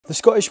The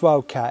Scottish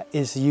wildcat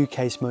is the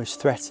UK's most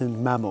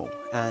threatened mammal,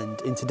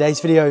 and in today's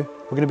video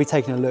we're going to be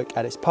taking a look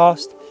at its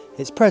past,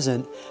 its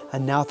present,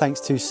 and now, thanks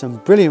to some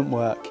brilliant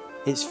work,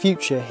 its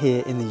future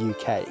here in the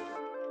UK.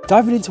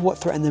 Diving into what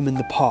threatened them in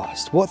the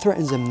past, what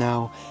threatens them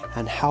now,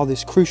 and how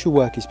this crucial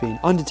work is being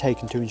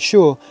undertaken to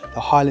ensure the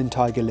Highland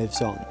tiger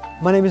lives on.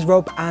 My name is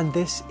Rob and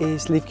this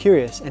is Live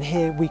Curious, and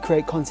here we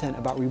create content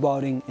about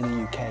rewilding in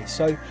the UK.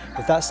 So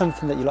if that's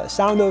something that you like the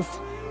sound of,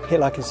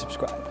 hit like and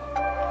subscribe.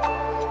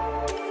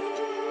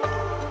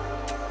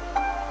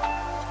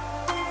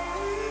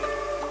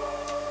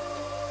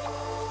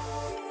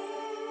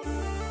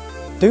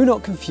 Do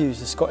not confuse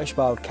the Scottish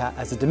wildcat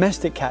as a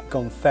domestic cat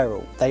gone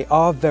feral. They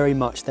are very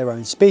much their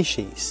own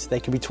species. They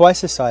can be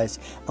twice the size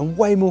and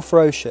way more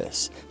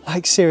ferocious.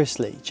 Like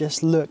seriously,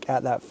 just look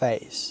at that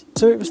face.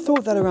 So it was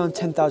thought that around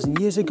 10,000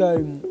 years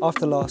ago,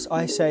 after the last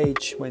ice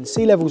age, when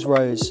sea levels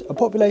rose, a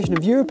population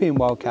of European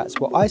wildcats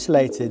were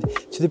isolated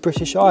to the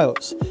British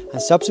Isles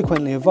and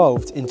subsequently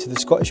evolved into the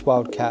Scottish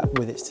wildcat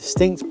with its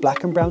distinct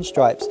black and brown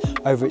stripes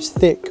over its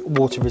thick,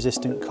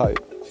 water-resistant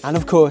coat. And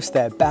of course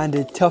their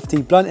banded,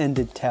 tufty,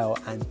 blunt-ended tail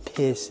and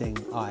piercing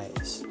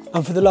eyes.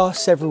 And for the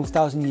last several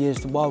thousand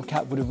years, the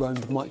wildcat would have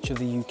roamed much of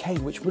the UK,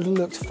 which would have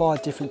looked far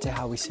different to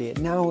how we see it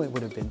now. It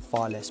would have been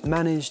far less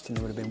managed and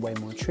there would have been way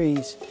more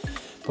trees.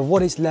 But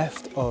what is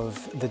left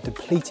of the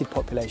depleted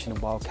population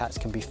of wildcats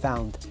can be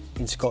found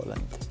in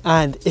Scotland.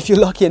 And if you're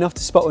lucky enough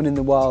to spot one in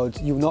the wild,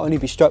 you'll not only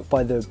be struck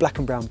by the black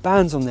and brown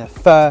bands on their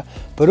fur,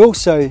 but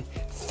also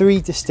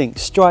three distinct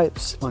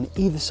stripes on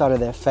either side of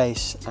their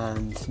face,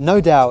 and no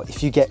doubt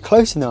if you get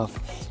close enough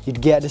you'd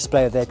get a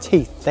display of their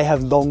teeth. They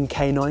have long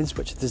canines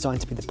which are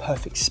designed to be the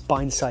perfect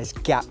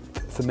spine-sized gap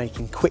for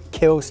making quick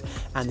kills,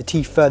 and the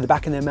teeth further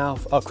back in their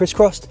mouth are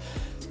crisscrossed.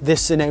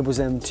 This enables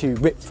them to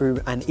rip through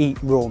and eat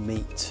raw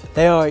meat.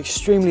 They are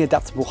extremely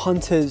adaptable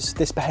hunters.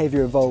 This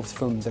behaviour evolved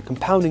from the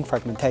compounding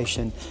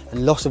fragmentation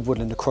and loss of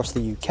woodland across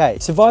the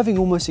UK. Surviving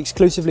almost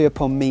exclusively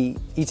upon meat,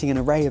 eating an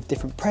array of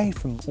different prey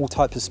from all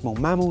types of small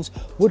mammals,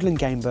 woodland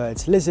game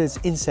birds, lizards,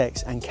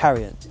 insects and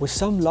carrion, with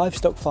some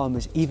livestock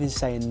farmers even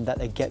saying that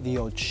they get the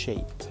odd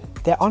sheep.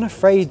 They're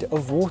unafraid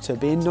of water,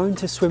 being known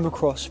to swim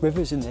across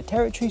rivers in their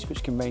territories,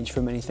 which can range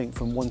from anything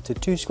from 1 to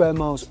 2 square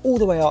miles all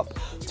the way up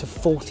to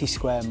 40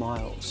 square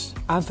miles.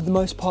 And for the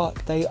most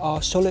part, they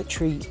are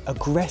solitary,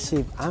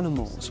 aggressive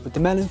animals, with the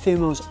male and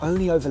females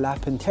only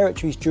overlapping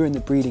territories during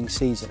the breeding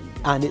season.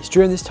 And it's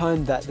during this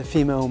time that the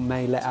female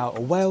may let out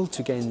a wail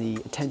to gain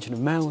the attention of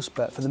males,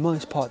 but for the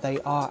most part, they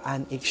are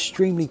an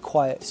extremely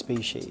quiet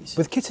species,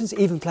 with kittens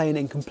even playing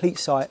in complete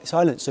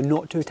silence, so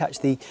not to attach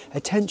the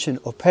attention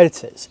of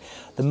predators.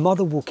 The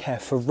mother will care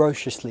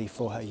ferociously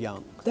for her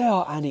young. They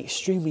are an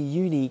extremely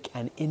unique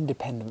and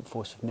independent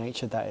force of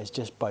nature that is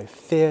just both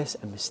fierce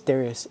and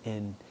mysterious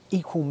in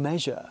equal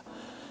measure.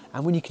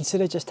 And when you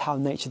consider just how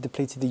nature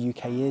depleted the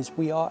UK is,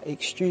 we are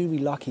extremely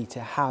lucky to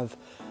have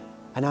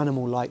an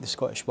animal like the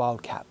Scottish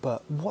wildcat.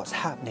 But what's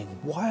happening?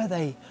 Why are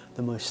they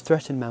the most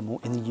threatened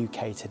mammal in the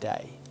UK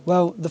today?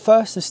 Well, the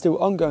first and still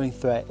ongoing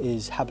threat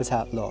is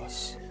habitat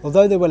loss.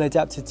 Although they're well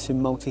adapted to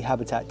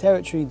multi-habitat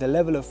territory, the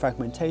level of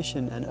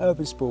fragmentation and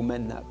urban sprawl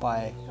meant that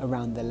by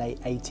around the late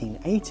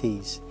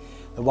 1880s,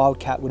 the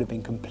wildcat would have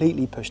been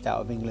completely pushed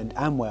out of England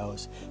and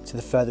Wales to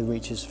the further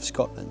reaches of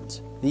Scotland.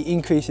 The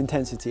increased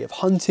intensity of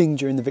hunting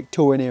during the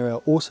Victorian era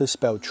also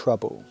spelled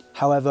trouble.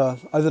 However,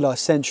 over the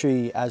last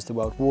century, as the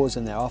World Wars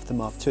and their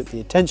aftermath took the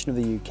attention of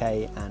the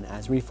UK, and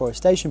as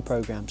reforestation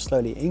programs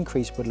slowly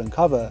increased woodland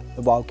cover,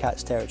 the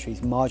wildcat's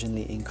territories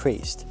marginally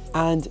increased.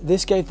 And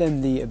this gave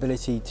them the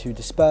ability to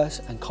disperse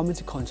and come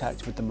into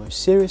contact with the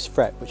most serious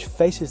threat which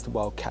faces the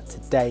wildcat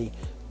today: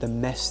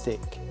 domestic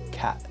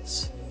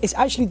cats. It's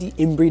actually the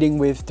inbreeding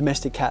with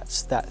domestic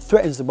cats that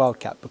threatens the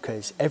wildcat,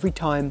 because every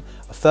time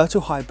a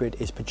fertile hybrid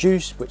is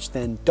produced, which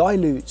then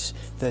dilutes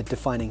the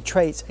defining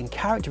traits and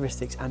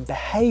characteristics and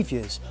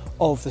behaviours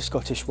of the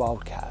Scottish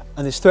wildcat.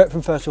 And this threat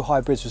from fertile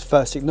hybrids was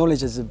first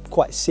acknowledged as a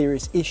quite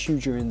serious issue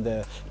during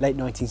the late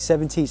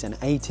 1970s and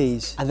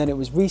 80s, and then it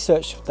was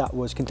research that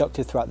was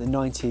conducted throughout the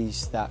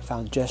 90s that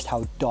found just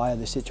how dire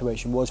the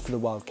situation was for the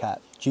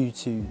wildcat due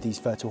to these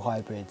fertile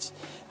hybrids,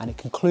 and it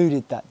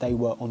concluded that they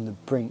were on the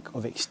brink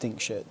of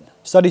extinction.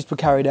 Studies were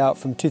carried out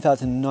from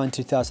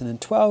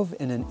 2009-2012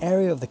 in an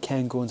area of the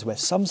Cairngorms where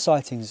some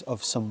sightings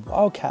of some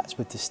wildcats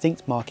with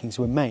distinct markings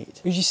were made.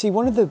 As you see,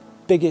 one of the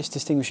biggest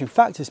distinguishing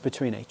factors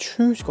between a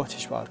true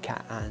Scottish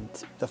wildcat and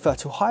the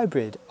fertile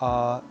hybrid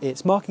are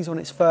its markings on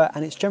its fur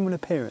and its general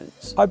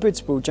appearance.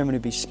 Hybrids will generally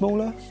be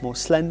smaller, more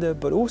slender,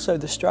 but also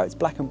the striped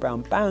black and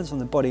brown bands on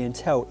the body and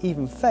tail,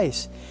 even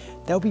face,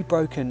 they'll be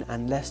broken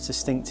and less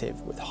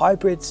distinctive, with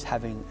hybrids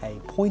having a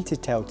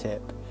pointed tail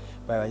tip,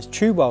 whereas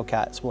true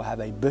wildcats will have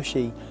a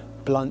bushy,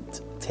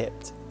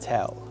 blunt-tipped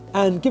tail.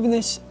 And given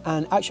this,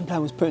 an action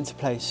plan was put into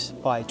place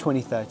by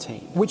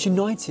 2013, which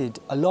united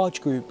a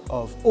large group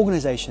of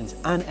organisations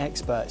and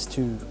experts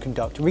to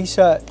conduct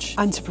research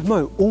and to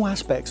promote all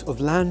aspects of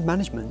land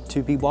management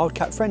to be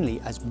wildcat friendly,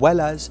 as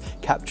well as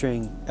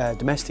capturing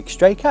domestic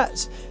stray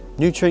cats,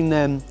 neutering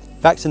them,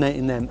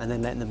 vaccinating them and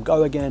then letting them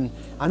go again,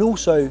 and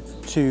also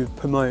to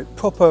promote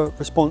proper,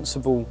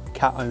 responsible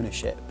cat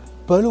ownership,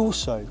 but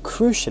also,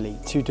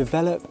 crucially, to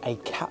develop a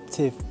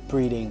captive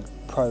breeding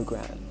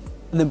program.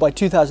 And then by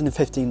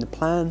 2015,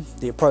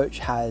 the approach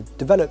had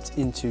developed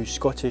into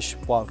Scottish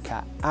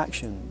Wildcat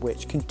Action,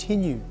 which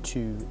continued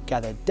to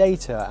gather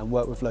data and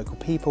work with local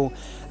people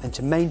and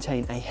to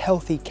maintain a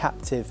healthy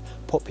captive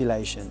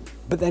population.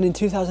 But then in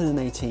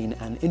 2018,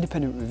 an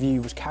independent review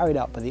was carried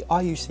out by the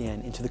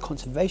IUCN into the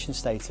conservation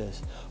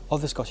status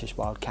of the Scottish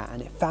wildcat,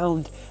 and it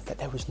found that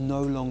there was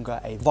no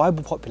longer a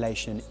viable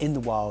population in the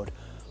wild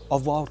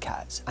of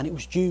wildcats, and it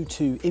was due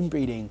to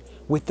inbreeding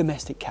with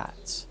domestic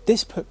cats.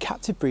 This put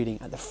captive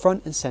breeding at the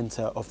front and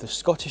centre of the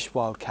Scottish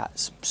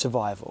wildcat's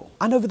survival.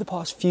 And over the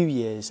past few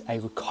years, a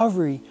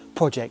recovery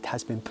project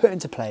has been put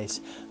into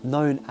place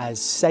known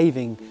as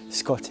Saving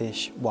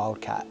Scottish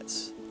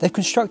Wildcats. They've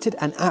constructed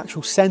an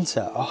actual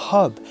centre, a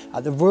hub,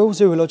 at the Royal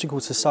Zoological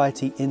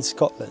Society in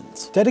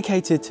Scotland,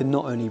 dedicated to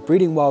not only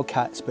breeding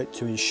wildcats, but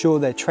to ensure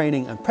their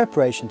training and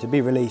preparation to be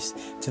released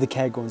to the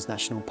Cairngorms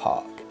National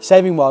Park.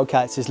 Saving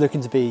Wildcats is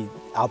looking to be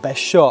our best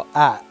shot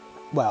at,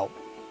 well,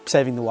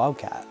 saving the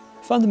wildcat.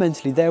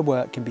 Fundamentally, their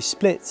work can be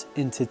split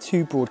into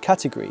two broad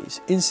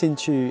categories, in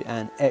situ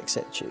and ex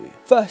situ.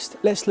 First,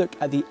 let's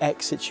look at the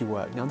ex situ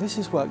work. Now, this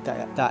is work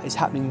that is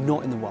happening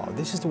not in the wild.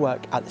 This is the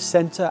work at the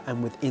centre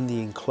and within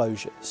the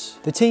enclosures.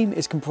 The team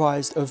is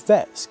comprised of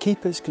vets,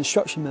 keepers,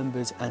 construction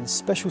members and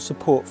special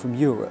support from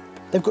Europe.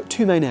 They've got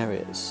two main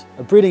areas,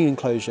 a breeding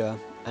enclosure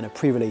and a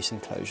pre-release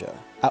enclosure.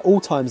 At all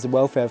times, the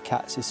welfare of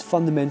cats is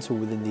fundamental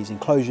within these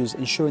enclosures,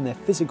 ensuring their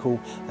physical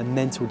and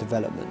mental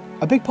development.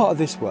 A big part of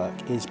this work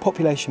is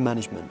population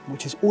management,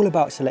 which is all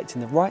about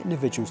selecting the right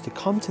individuals to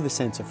come to the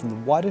centre from the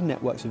wider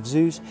networks of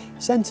zoos,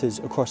 centres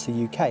across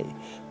the UK,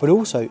 but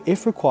also,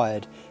 if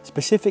required,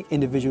 specific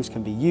individuals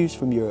can be used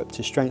from Europe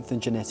to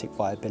strengthen genetic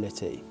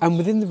viability. And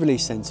within the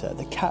release centre,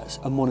 the cats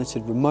are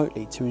monitored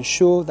remotely to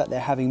ensure that they're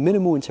having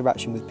minimal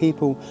interaction with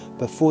people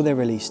before they're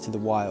released to the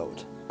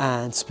wild.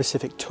 And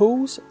specific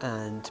tools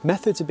and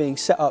methods are being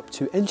set up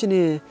to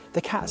engineer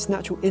the cat's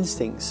natural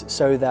instincts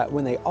so that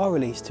when they are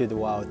released to the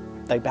wild,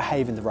 they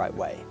behave in the right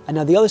way. And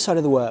now the other side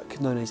of the work,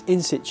 known as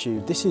in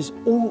situ, this is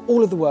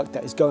all of the work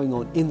that is going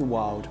on in the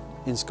wild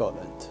in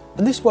Scotland.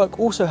 And this work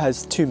also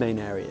has two main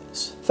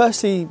areas.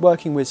 Firstly,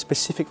 working with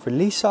specific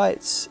release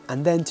sites,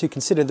 and then to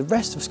consider the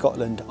rest of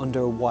Scotland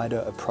under a wider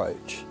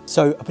approach.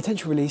 So a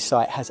potential release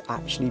site has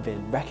actually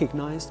been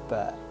recognised,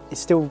 but it's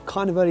still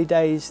kind of early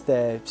days.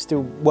 They're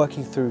still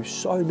working through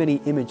so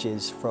many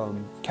images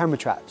from camera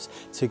traps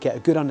to get a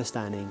good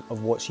understanding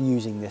of what's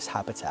using this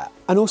habitat.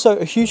 And also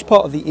a huge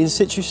part of the in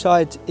situ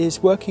side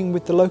is working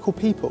with the local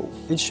people,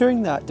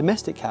 ensuring that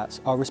domestic cats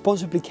are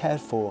responsibly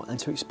cared for and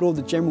to explore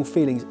the general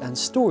feelings and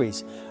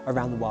stories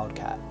around the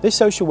wildcat. This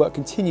social work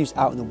continues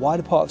out in the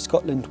wider part of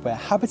Scotland, where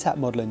habitat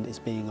modelling is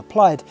being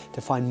applied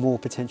to find more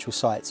potential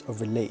sites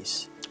of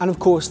release. And of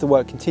course, the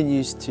work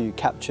continues to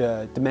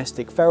capture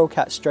domestic feral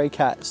cats, stray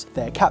cats.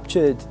 They're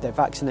captured, they're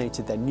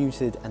vaccinated, they're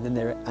neutered, and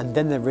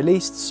then they're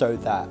released so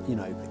that, you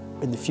know,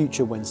 in the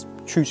future when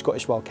true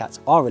Scottish wildcats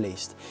are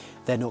released,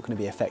 they're not going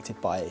to be affected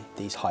by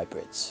these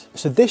hybrids.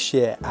 So this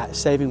year at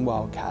Saving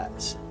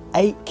Wildcats,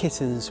 8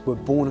 kittens were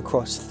born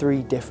across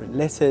 3 different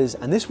litters,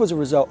 and this was a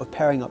result of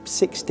pairing up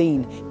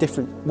 16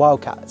 different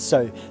wildcats,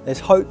 so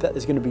there's hope that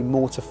there's going to be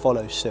more to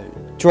follow soon.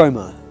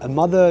 Droma, a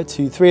mother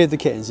to 3 of the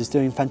kittens, is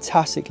doing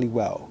fantastically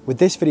well, with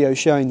this video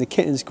showing the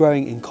kittens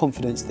growing in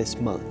confidence this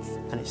month.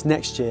 And it's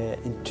next year,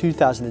 in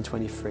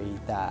 2023,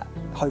 that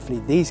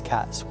hopefully these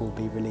cats will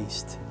be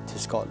released to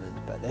Scotland,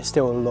 but there's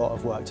still a lot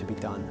of work to be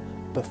done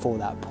before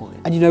that point.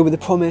 And you know, with the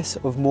promise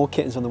of more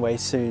kittens on the way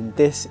soon,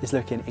 this is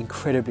looking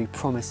incredibly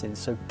promising,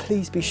 so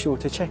please be sure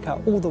to check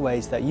out all the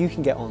ways that you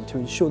can get on to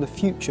ensure the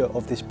future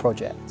of this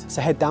project.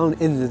 So head down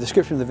in the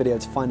description of the video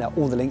to find out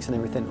all the links and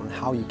everything on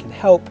how you can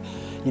help.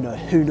 You know,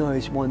 who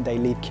knows, one day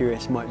Leave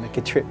Curious might make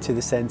a trip to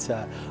the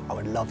centre. I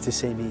would love to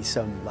see me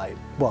some like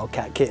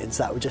wildcat kittens,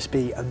 that would just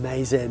be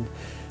amazing.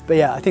 But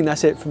yeah, I think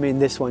that's it for me in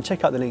this one.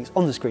 Check out the links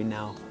on the screen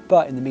now.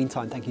 But in the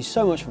meantime, thank you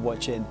so much for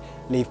watching.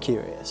 Leave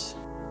Curious.